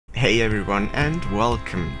Hey everyone and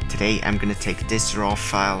welcome. Today I'm gonna take this raw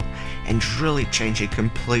file and really change it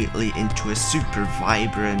completely into a super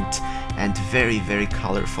vibrant and very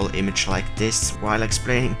colorful image like this, while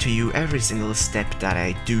explaining to you every single step that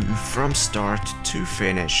I do from start to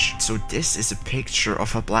finish. So this is a picture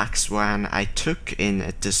of a black swan I took in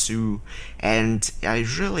at the zoo, and I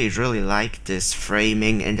really like this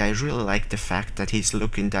framing, and I really like the fact that he's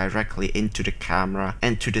looking directly into the camera.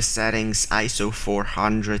 And to the settings, ISO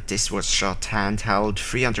 400, this was shot handheld,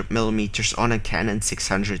 300mm on a Canon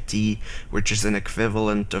 600D, which is an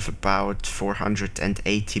equivalent of about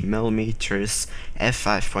 480mm.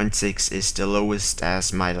 f5.6 is the lowest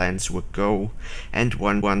as my lens would go, and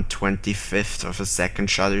 1/125th of a second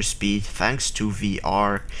shutter speed. Thanks to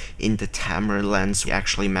VR in the Tamra lens, we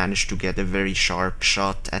actually managed to get a very sharp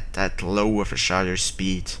shot at that low of a shutter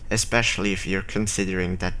speed, especially if you're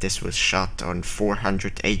considering that this was shot on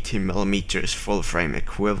 480mm full frame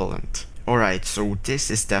equivalent. Alright, so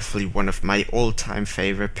this is definitely one of my all-time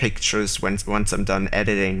favorite pictures once I'm done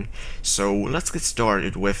editing, so let's get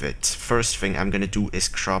started with it. First thing I'm gonna do is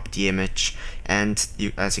crop the image, and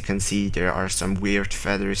as you can see, there are some weird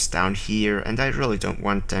feathers down here, and I really don't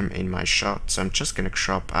want them in my shot, so I'm just gonna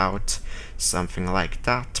crop out something like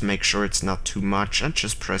that. Make sure it's not too much and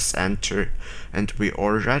just press enter, and we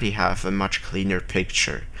already have a much cleaner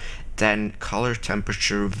picture. Then color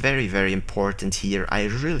temperature, very important here. I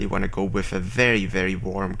really want to go with a very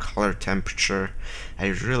warm color temperature. I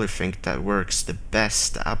really think that works the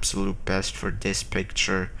best, the absolute best for this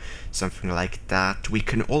picture. Something like that. We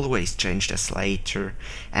can always change this later.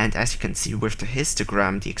 And as you can see with the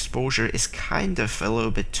histogram, the exposure is kind of a little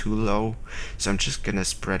bit too low. So I'm just gonna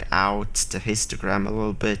spread out the histogram a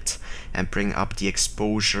little bit and bring up the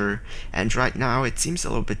exposure. And right now it seems a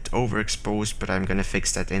little bit overexposed, but I'm gonna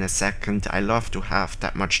fix that in a second. I love to have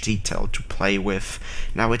that much detail to play with.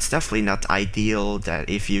 Now it's definitely not ideal that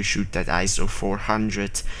if you shoot that ISO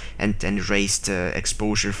 400 and then raise the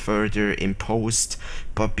exposure further in post,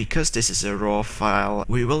 but because this is a raw file,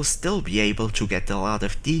 we will still be able to get a lot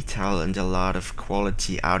of detail and a lot of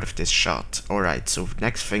quality out of this shot. Alright, so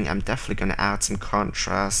next thing, I'm definitely gonna add some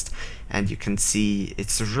contrast, and you can see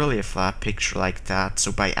it's really a flat picture like that,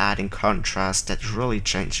 so by adding contrast, that really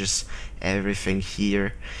changes everything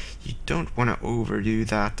here. You don't want to overdo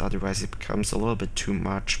that, otherwise it becomes a little bit too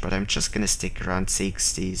much, but I'm just gonna stick around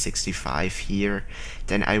 60, 65 here.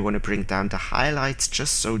 Then I want to bring down the highlights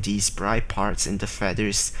just so these bright parts in the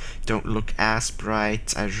feathers don't look as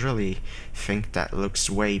bright. I really think that looks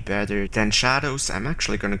way better. Then shadows, I'm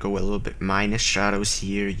actually gonna go a little bit minus shadows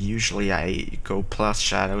here. Usually I go plus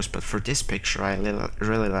shadows, but for this picture I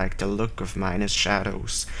really like the look of minus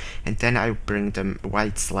shadows. And then I bring the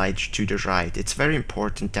white slide to the right. It's very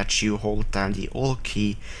important that you hold down the Alt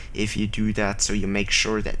key if you do that, so you make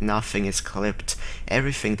sure that nothing is clipped.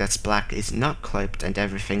 Everything that's black is not clipped, and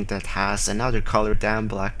everything that has another color than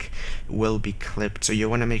black will be clipped. So you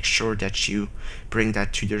want to make sure that you bring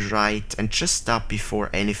that to the right and just stop before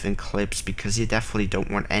anything clips, because you definitely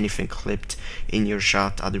don't want anything clipped in your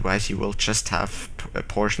shot, otherwise you will just have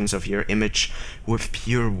portions of your image with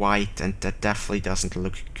pure white, and that definitely doesn't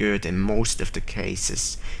look good in most of the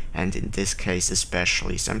cases, and in this case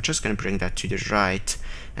especially. So I'm just gonna bring that to the right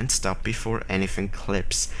and stop before anything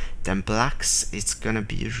clips. Then blacks, it's gonna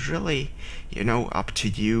be really, up to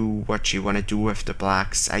you what you want to do with the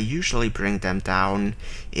blacks. I usually bring them down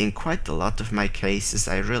in quite a lot of my cases.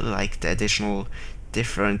 I really like the additional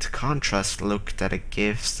different contrast look that it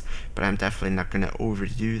gives, but I'm definitely not gonna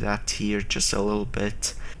overdo that here, just a little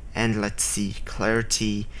bit. And let's see,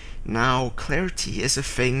 clarity. Now, clarity is a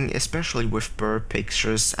thing, especially with bird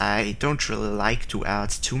pictures. I don't really like to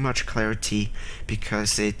add too much clarity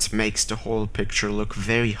because it makes the whole picture look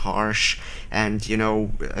very harsh. And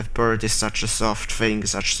a bird is such a soft thing,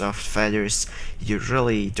 such soft feathers, you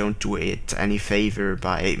really don't do it any favor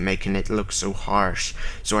by making it look so harsh.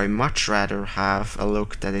 So I much rather have a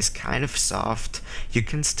look that is kind of soft. You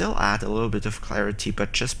can still add a little bit of clarity,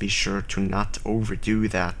 but just be sure to not overdo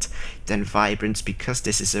that. Then vibrance, because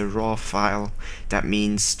this is a raw file, that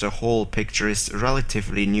means the whole picture is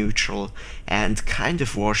relatively neutral and kind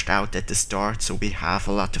of washed out at the start, so we have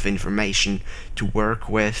a lot of information to work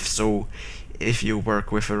with. So if you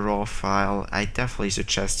work with a raw file, I definitely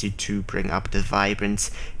suggest you to bring up the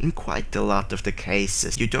vibrance in quite a lot of the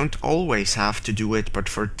cases. You don't always have to do it, but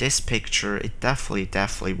for this picture it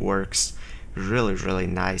definitely works really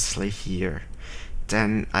nicely here.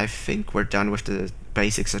 then I think we're done with the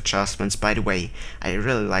basics adjustments. By the way, I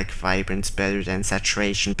really like vibrance better than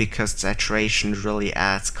saturation because saturation really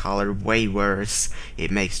adds color way worse. It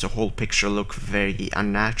makes the whole picture look very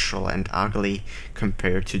unnatural and ugly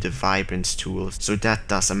compared to the vibrance tool, so that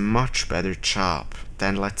does a much better job.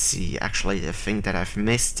 Then let's see, actually the thing that I've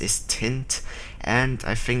missed is tint, and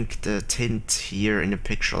I think the tint here in a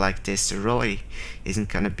picture like this really isn't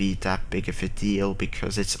gonna be that big of a deal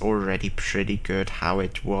because it's already pretty good how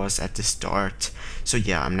it was at the start. So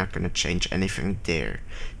yeah, I'm not gonna change anything there.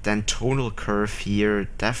 Then tonal curve here,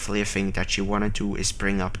 definitely a thing that you wanna do is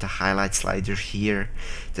bring up the highlight slider here.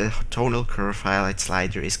 The tonal curve highlight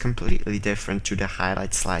slider is completely different to the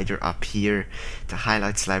highlight slider up here. The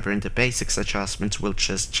highlight slider in the basics adjustments will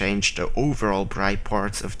just change the overall bright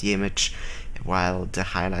parts of the image, while the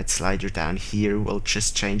highlight slider down here will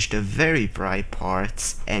just change the very bright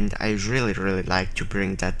parts, and I really like to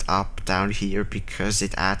bring that up down here because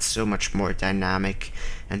it adds so much more dynamic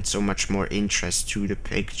and so much more interest to the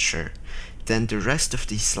picture. Then the rest of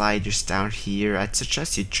these sliders down here, I'd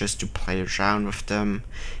suggest you just to play around with them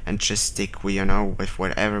and just stick with, with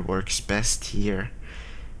whatever works best here.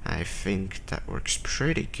 I think that works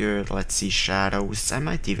pretty good. Let's see, shadows. I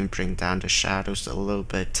might even bring down the shadows a little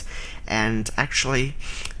bit. And actually,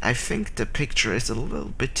 I think the picture is a little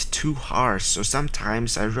bit too harsh, so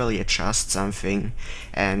sometimes I really adjust something,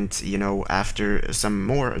 and after some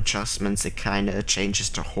more adjustments it kinda changes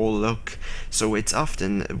the whole look. So it's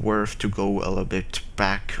often worth to go a little bit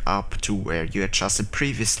back up to where you adjusted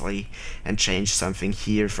previously and change something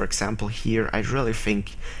here. For example, here I really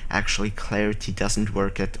think actually clarity doesn't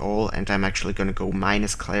work at all, and I'm actually gonna go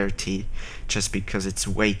minus clarity just because it's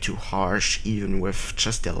way too harsh even with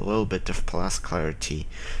just a little bit of plus clarity.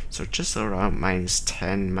 So just around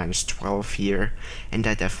 -10, -12 here, and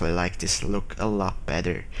I definitely like this look a lot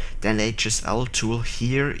better. Then HSL tool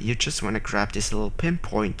here, you just want to grab this little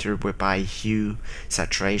pinpointer whereby hue,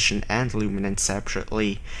 saturation and luminance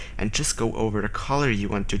separately, and just go over the color you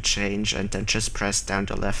want to change, and then just press down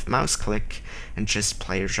the left mouse click and just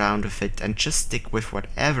play around with it and just stick with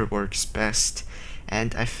whatever works best.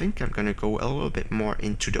 And I think I'm gonna go a little bit more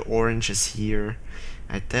into the oranges here.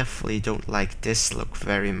 I definitely don't like this look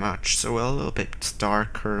very much, so a little bit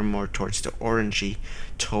darker, more towards the orangey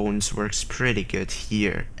tones works pretty good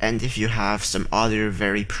here. And if you have some other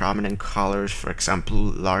very prominent colors, for example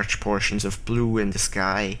large portions of blue in the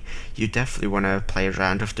sky, you definitely want to play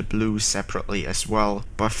around with the blue separately as well.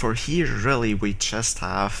 But for here really we just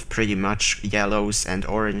have pretty much yellows and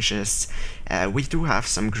oranges. We do have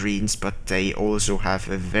some greens, but they also have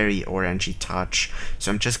a very orangey touch,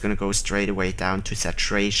 so I'm just gonna go straight away down to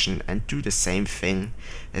saturation and do the same thing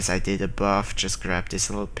as I did above. Just grab this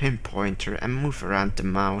little pinpointer and move around the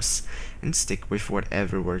mouse and stick with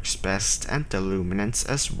whatever works best, and the luminance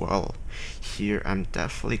as well. Here I'm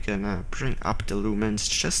definitely gonna bring up the luminance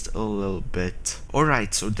just a little bit.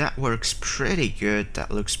 Alright, so that works pretty good,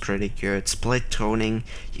 that looks pretty good. Split toning,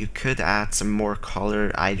 you could add some more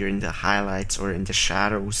color either in the highlights or in the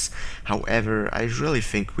shadows. However, I really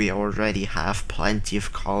think we already have plenty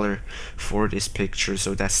of color for this picture,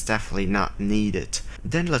 so that's definitely not needed.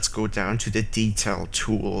 Then let's go down to the detail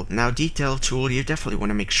tool. Now detail tool, you definitely want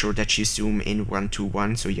to make sure that you zoom in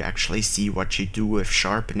 1:1 so you actually see what you do with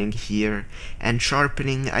sharpening here. And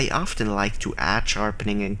sharpening, I often like to add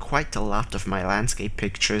sharpening in quite a lot of my landscape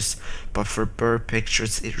pictures, but for bird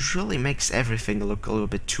pictures it really makes everything look a little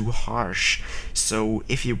bit too harsh. So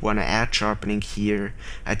if you want to add sharpening here,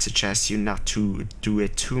 I'd suggest you not to do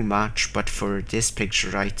it too much, but for this picture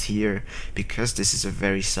right here, because this is a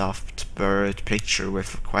very soft bird picture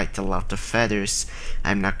with quite a lot of feathers,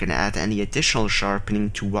 I'm not gonna add any additional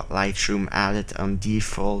sharpening to what Lightroom added on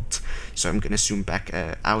default. So I'm gonna zoom back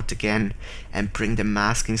out again and bring the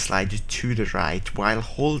masking slider to the right while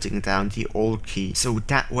holding down the Alt key, so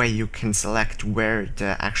that way you can select where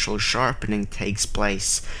the actual sharpening takes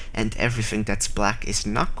place, and everything that's black is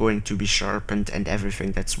not going to be sharpened and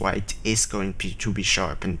everything that's white is going to be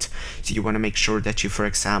sharpened. So you want to make sure that you, for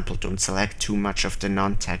example, don't select too much of the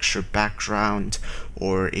non-textured background,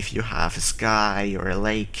 or if you have a sky or a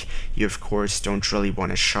lake, you of course don't really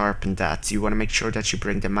want to sharpen that. So you want to make sure that you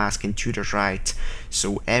bring the masking to the right,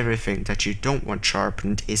 so everything that you don't want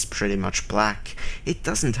sharpened is pretty much black. It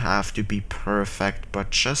doesn't have to be perfect, but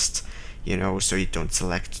just, so you don't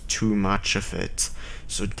select too much of it.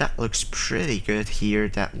 So that looks pretty good here.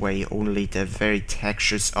 That way only the very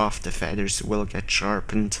textures of the feathers will get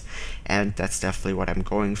sharpened, and that's definitely what I'm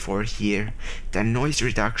going for here. Then noise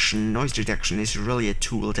reduction. Noise reduction is really a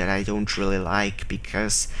tool that I don't really like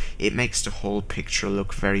because it makes the whole picture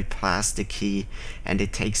look very plasticky and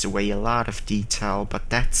it takes away a lot of detail. But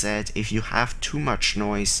that said, if you have too much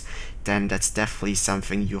noise, then that's definitely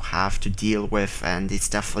something you have to deal with, and it's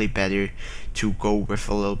definitely better to go with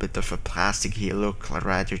a little bit of a plasticky look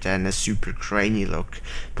rather than a super grainy look.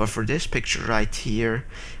 But for this picture right here,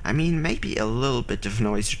 I mean, maybe a little bit of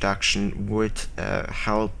noise reduction would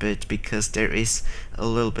help it, because there is a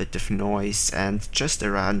little bit of noise, and just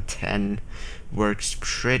around 10 works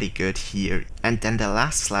pretty good here. And then the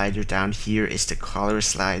last slider down here is the color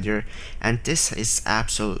slider, and this is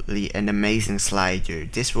absolutely an amazing slider.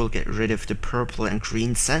 This will get rid of the purple and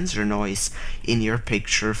green sensor noise in your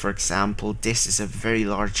picture. For example, this is a very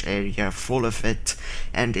large area full of it,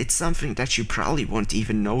 and it's something that you probably won't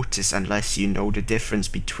even notice unless you know the difference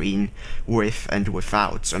between with and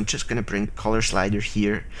without. So I'm just gonna bring the color slider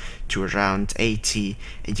here to around 80,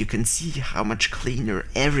 and you can see how much cleaner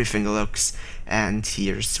everything looks. And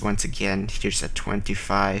here's once again, here's at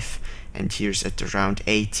 25, and here's at around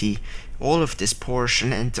 80. All of this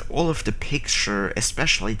portion and all of the picture,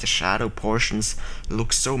 especially the shadow portions,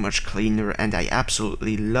 look so much cleaner, and I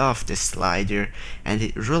absolutely love this slider, and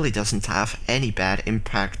it really doesn't have any bad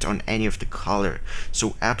impact on any of the color.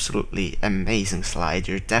 So absolutely amazing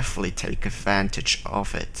slider, definitely take advantage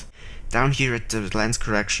of it. Down here at the lens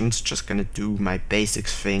corrections, just gonna do my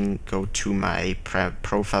basics thing, go to my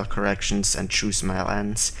profile corrections and choose my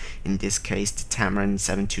lens, in this case the Tamron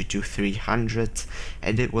 722-300,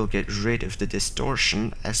 and it will get rid of the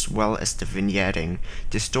distortion as well as the vignetting.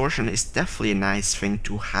 Distortion is definitely a nice thing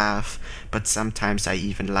to have, but sometimes I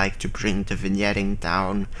even like to bring the vignetting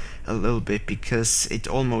down a little bit because it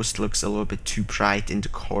almost looks a little bit too bright in the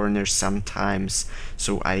corners sometimes.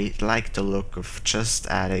 So I like the look of just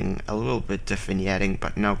adding a little bit of vignetting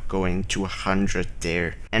but not going to 100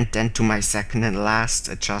 there. And then to my second and last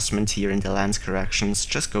adjustment here in the lens corrections,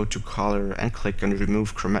 just go to color and click on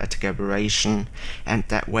remove chromatic aberration, and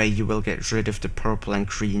that way you will get rid of the purple and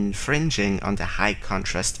green fringing on the high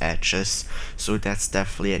contrast edges. So that's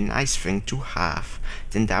definitely a nice thing to have.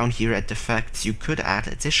 Then down here at effects, you could add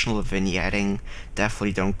additional vignetting.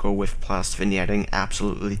 Definitely don't go with plus vignetting,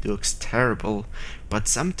 absolutely looks terrible. But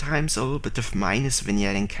sometimes a little bit of minus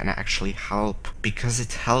vignetting can actually help, because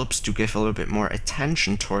it helps to give a little bit more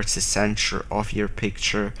attention towards the center of your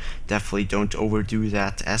picture. Definitely don't overdo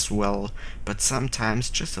that as well, but sometimes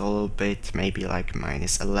just a little bit, maybe like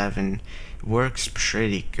minus 11, works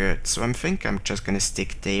pretty good. So I think I'm just gonna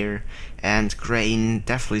stick there. And grain,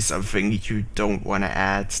 definitely something you don't want to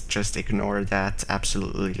add, just ignore that,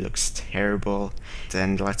 absolutely looks terrible.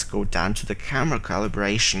 Then let's go down to the camera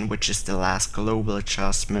calibration, which is the last global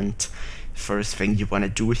adjustment. First thing you want to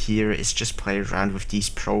do here is just play around with these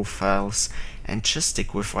profiles and just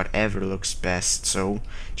stick with whatever looks best. So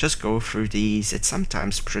just go through these. It's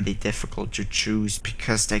sometimes pretty difficult to choose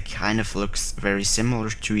because they kind of look very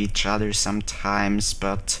similar to each other sometimes,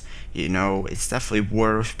 but you know, it's definitely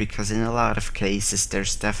worth, because in a lot of cases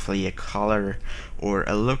there's definitely a color or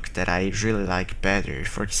a look that I really like better.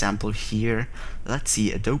 For example here, let's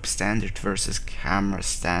see Adobe Standard versus Camera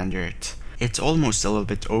Standard. It's almost a little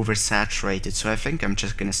bit oversaturated, so I think I'm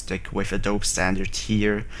just gonna stick with Adobe Standard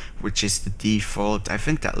here, which is the default. I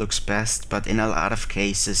think that looks best, but in a lot of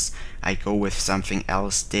cases I go with something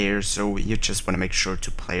else there, so you just want to make sure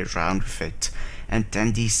to play around with it. And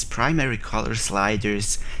then these primary color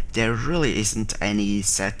sliders, there really isn't any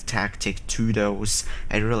set tactic to those.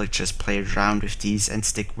 I really just play around with these and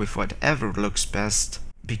stick with whatever looks best.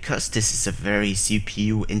 Because this is a very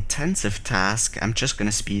CPU intensive task, I'm just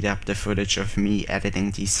gonna speed up the footage of me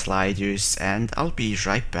editing these sliders, and I'll be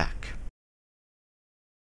right back.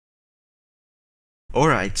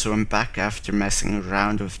 Alright, so I'm back after messing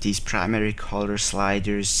around with these primary color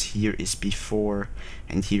sliders. Here is before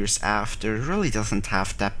and here's after. It really doesn't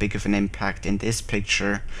have that big of an impact in this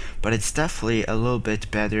picture, but it's definitely a little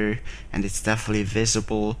bit better and it's definitely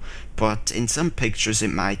visible. But in some pictures it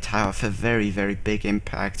might have a very big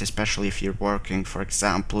impact, especially if you're working, for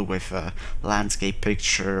example, with a landscape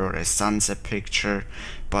picture or a sunset picture.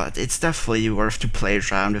 But it's definitely worth to play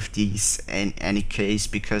around with these in any case,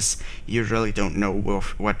 because you really don't know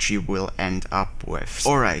what you will end up with.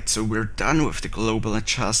 Alright, so we're done with the global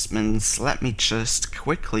adjustments. Let me just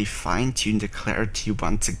quickly fine-tune the clarity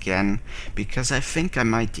once again, because I think I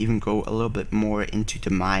might even go a little bit more into the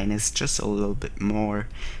minus, just a little bit more.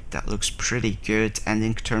 That looks pretty good. And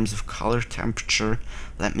in terms of color temperature,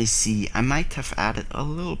 let me see, I might have added a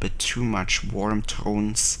little bit too much warm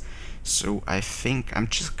tones, so I think I'm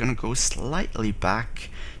just gonna go slightly back,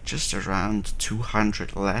 just around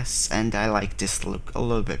 200 less, and I like this look a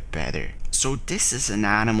little bit better. So this is an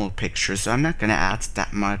animal picture, so I'm not gonna add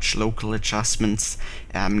that much local adjustments.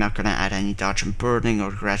 I'm not gonna add any dodge and burning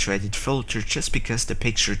or graduated filter, just because the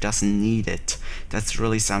picture doesn't need it. That's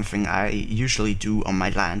really something I usually do on my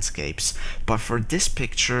landscapes. But for this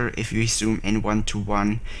picture, if you zoom in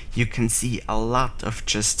 1:1, you can see a lot of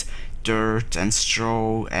just dirt and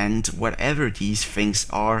straw and whatever these things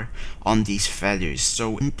are on these feathers.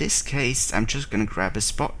 So in this case, I'm just gonna grab a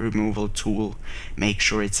spot removal tool, make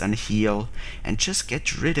sure it's on heal, and just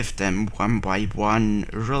get rid of them one by one,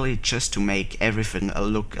 really just to make everything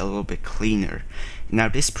look a little bit cleaner. Now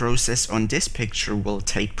this process on this picture will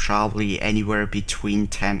take probably anywhere between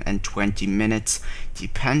 10 and 20 minutes,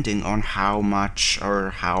 depending on how much or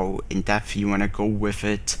how in depth you wanna go with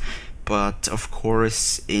it. But of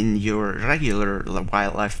course, in your regular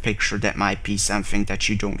wildlife picture, that might be something that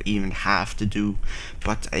you don't even have to do.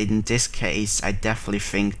 But in this case, I definitely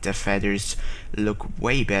think the feathers look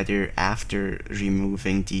way better after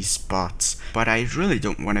removing these spots. But I really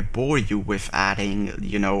don't want to bore you with adding,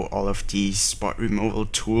 all of these spot removal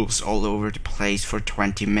tools all over the place for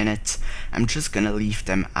 20 minutes. I'm just gonna leave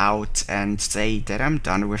them out and say that I'm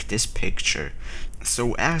done with this picture.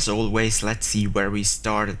 So as always, let's see where we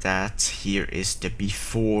started at. Here is the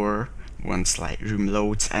before, once Lightroom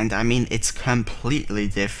loads, and I mean it's completely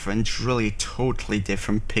different, really totally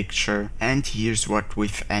different picture. And here's what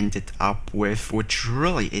we've ended up with, which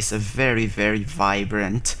really is a very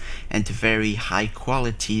vibrant and very high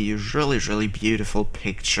quality, really beautiful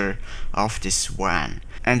picture of the swan.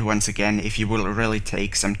 And once again, if you will really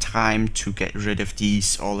take some time to get rid of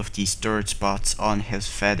all of these dirt spots on his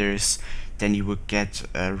feathers, then you would get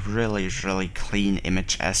a really clean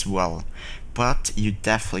image as well. But you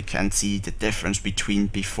definitely can see the difference between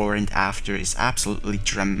before and after is absolutely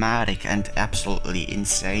dramatic and absolutely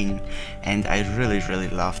insane, and I really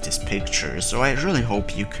love this picture. So I really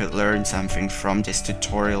hope you could learn something from this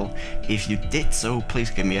tutorial. If you did so, please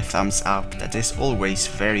give me a thumbs up, that is always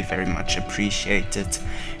very much appreciated.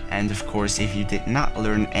 And of course, if you did not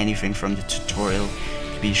learn anything from the tutorial,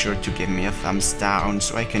 be sure to give me a thumbs down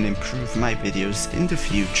so I can improve my videos in the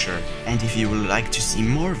future. And if you would like to see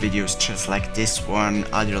more videos just like this one,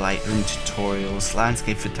 other Lightroom tutorials,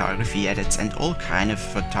 landscape photography edits, and all kind of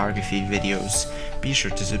photography videos, be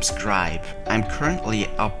sure to subscribe. I'm currently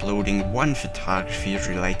uploading one photography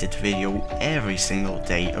related video every single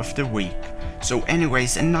day of the week. So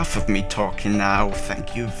anyways, enough of me talking now.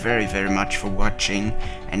 Thank you very much for watching,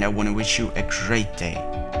 and I want to wish you a great day.